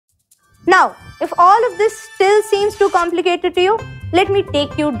Now, if all of this still seems too complicated to you, let me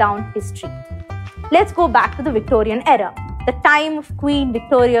take you down history. Let's go back to the Victorian era, the time of Queen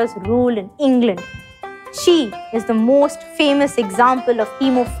Victoria's rule in England. She is the most famous example of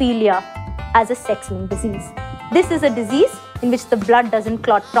hemophilia as a sex-linked disease. This is a disease in which the blood doesn't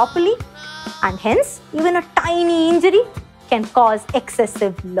clot properly, and hence even a tiny injury can cause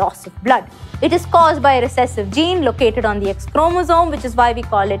excessive loss of blood. It is caused by a recessive gene located on the X chromosome, which is why we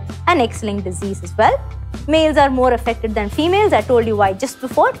call it an X-linked disease as well. Males are more affected than females. I told you why just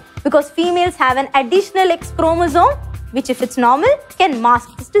before. Because females have an additional X chromosome, which if it's normal, can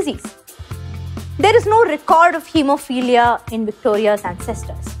mask this disease. There is no record of hemophilia in Victoria's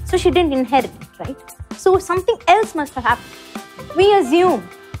ancestors. So she didn't inherit it, right? So something else must have happened. We assume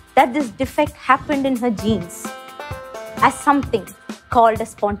that this defect happened in her genes as something called a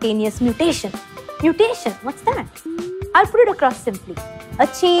spontaneous mutation. Mutation, what's that? I'll put it across simply. A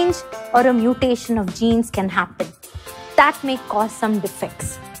change or a mutation of genes can happen. That may cause some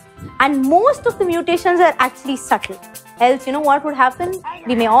defects. And most of the mutations are actually subtle. Else, you know what would happen?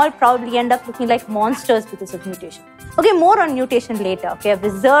 We may all probably end up looking like monsters because of mutation. Okay, more on mutation later. Okay, I've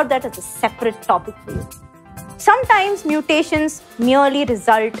reserved that as a separate topic for you. Sometimes mutations merely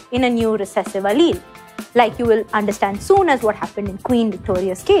result in a new recessive allele, like you will understand soon as what happened in Queen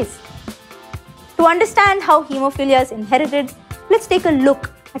Victoria's case. To understand how hemophilia is inherited, let's take a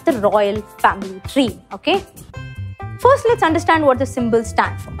look at the royal family tree, okay? First, let's understand what the symbols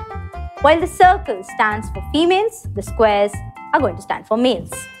stand for. While the circle stands for females, the squares are going to stand for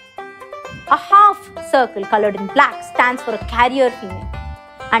males. A half circle colored in black stands for a carrier female,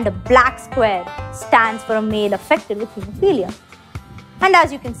 and a black square stands for a male affected with hemophilia. And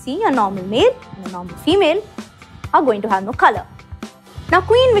as you can see, a normal male and a normal female are going to have no color. Now,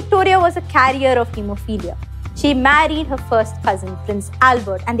 Queen Victoria was a carrier of hemophilia. She married her first cousin, Prince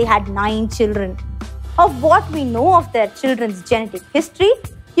Albert, and they had 9 children. Of what we know of their children's genetic history,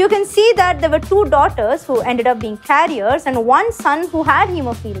 you can see that there were 2 daughters who ended up being carriers and 1 son who had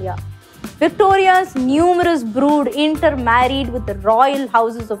hemophilia. Victoria's numerous brood intermarried with the royal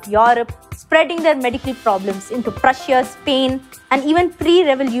houses of Europe, spreading their medical problems into Prussia, Spain, and even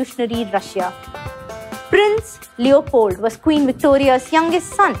pre-revolutionary Russia. Prince Leopold was Queen Victoria's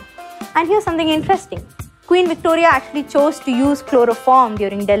youngest son. And here's something interesting. Queen Victoria actually chose to use chloroform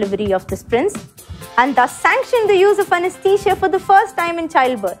during delivery of this prince, and thus sanctioned the use of anesthesia for the first time in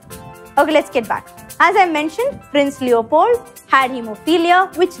childbirth. Okay, let's get back. As I mentioned, Prince Leopold had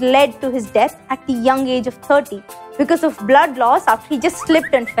hemophilia, which led to his death at the young age of 30 because of blood loss after he just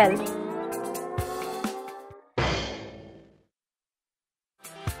slipped and fell.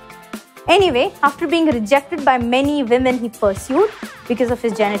 Anyway, after being rejected by many women he pursued because of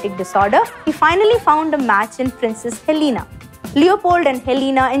his genetic disorder, he finally found a match in Princess Helena. Leopold and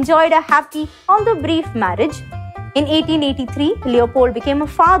Helena enjoyed a happy, although brief marriage. In 1883, Leopold became a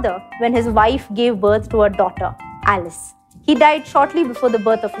father when his wife gave birth to a daughter, Alice. He died shortly before the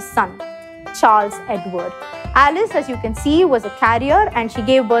birth of his son, Charles Edward. Alice, as you can see, was a carrier and she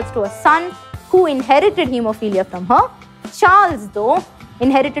gave birth to a son who inherited hemophilia from her. Charles, though,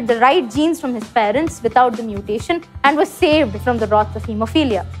 inherited the right genes from his parents without the mutation and was saved from the wrath of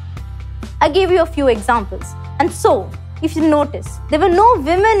hemophilia. I gave you a few examples. And so, if you notice, there were no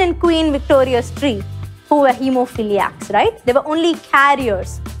women in Queen Victoria's tree who were hemophiliacs, right? They were only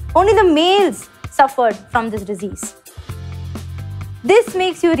carriers. Only the males suffered from this disease. This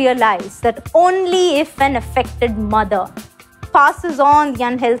makes you realize that only if an affected mother passes on the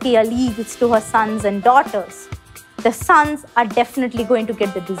unhealthy alleles to her sons and daughters, the sons are definitely going to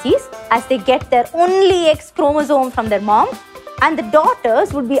get the disease as they get their only X chromosome from their mom, and the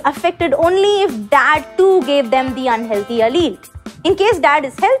daughters would be affected only if dad too gave them the unhealthy allele. In case dad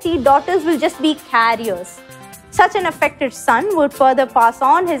is healthy, daughters will just be carriers. Such an affected son would further pass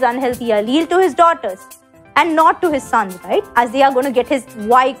on his unhealthy allele to his daughters and not to his sons, right? As they are going to get his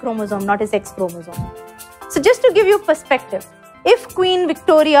Y chromosome, not his X chromosome. So just to give you perspective, if Queen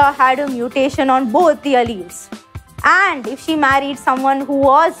Victoria had a mutation on both the alleles, and if she married someone who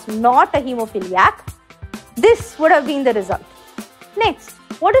was not a hemophiliac, this would have been the result. Next,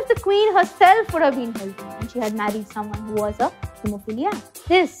 what if the queen herself would have been healthy and she had married someone who was a hemophiliac?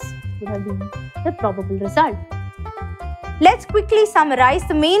 This would have been the probable result. Let's quickly summarize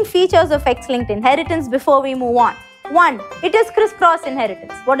the main features of X-linked inheritance before we move on. 1. It is crisscross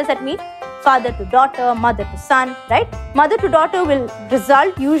inheritance. What does that mean? Father to daughter, mother to son, right? Mother to daughter will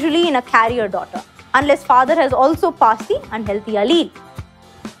result usually in a carrier daughter, unless father has also passed the unhealthy allele.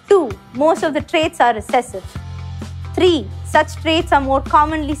 2. Most of the traits are recessive. 3. Such traits are more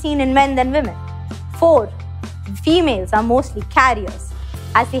commonly seen in men than women. 4. Females are mostly carriers.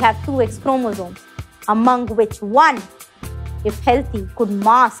 as they have two X chromosomes, among which one, if healthy, could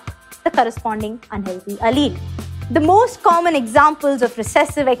mask the corresponding unhealthy allele. The most common examples of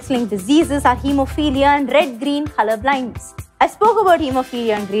recessive X-linked diseases are hemophilia and red-green color blindness. I spoke about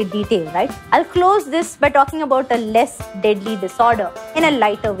hemophilia in great detail, right? I'll close this by talking about a less deadly disorder in a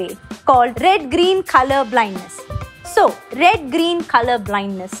lighter way called red-green color blindness. So, red-green color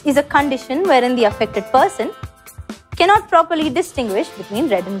blindness is a condition wherein the affected person cannot properly distinguish between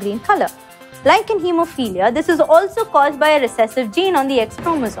red and green color. Like in hemophilia, this is also caused by a recessive gene on the X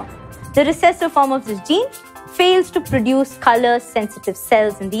chromosome. The recessive form of this gene fails to produce color-sensitive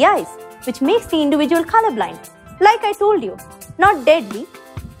cells in the eyes, which makes the individual colorblind. Like I told you, not deadly,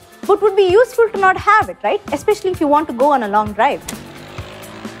 but would be useful to not have it, right? Especially if you want to go on a long drive.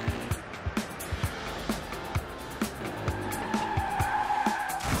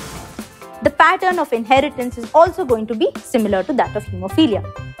 The pattern of inheritance is also going to be similar to that of hemophilia.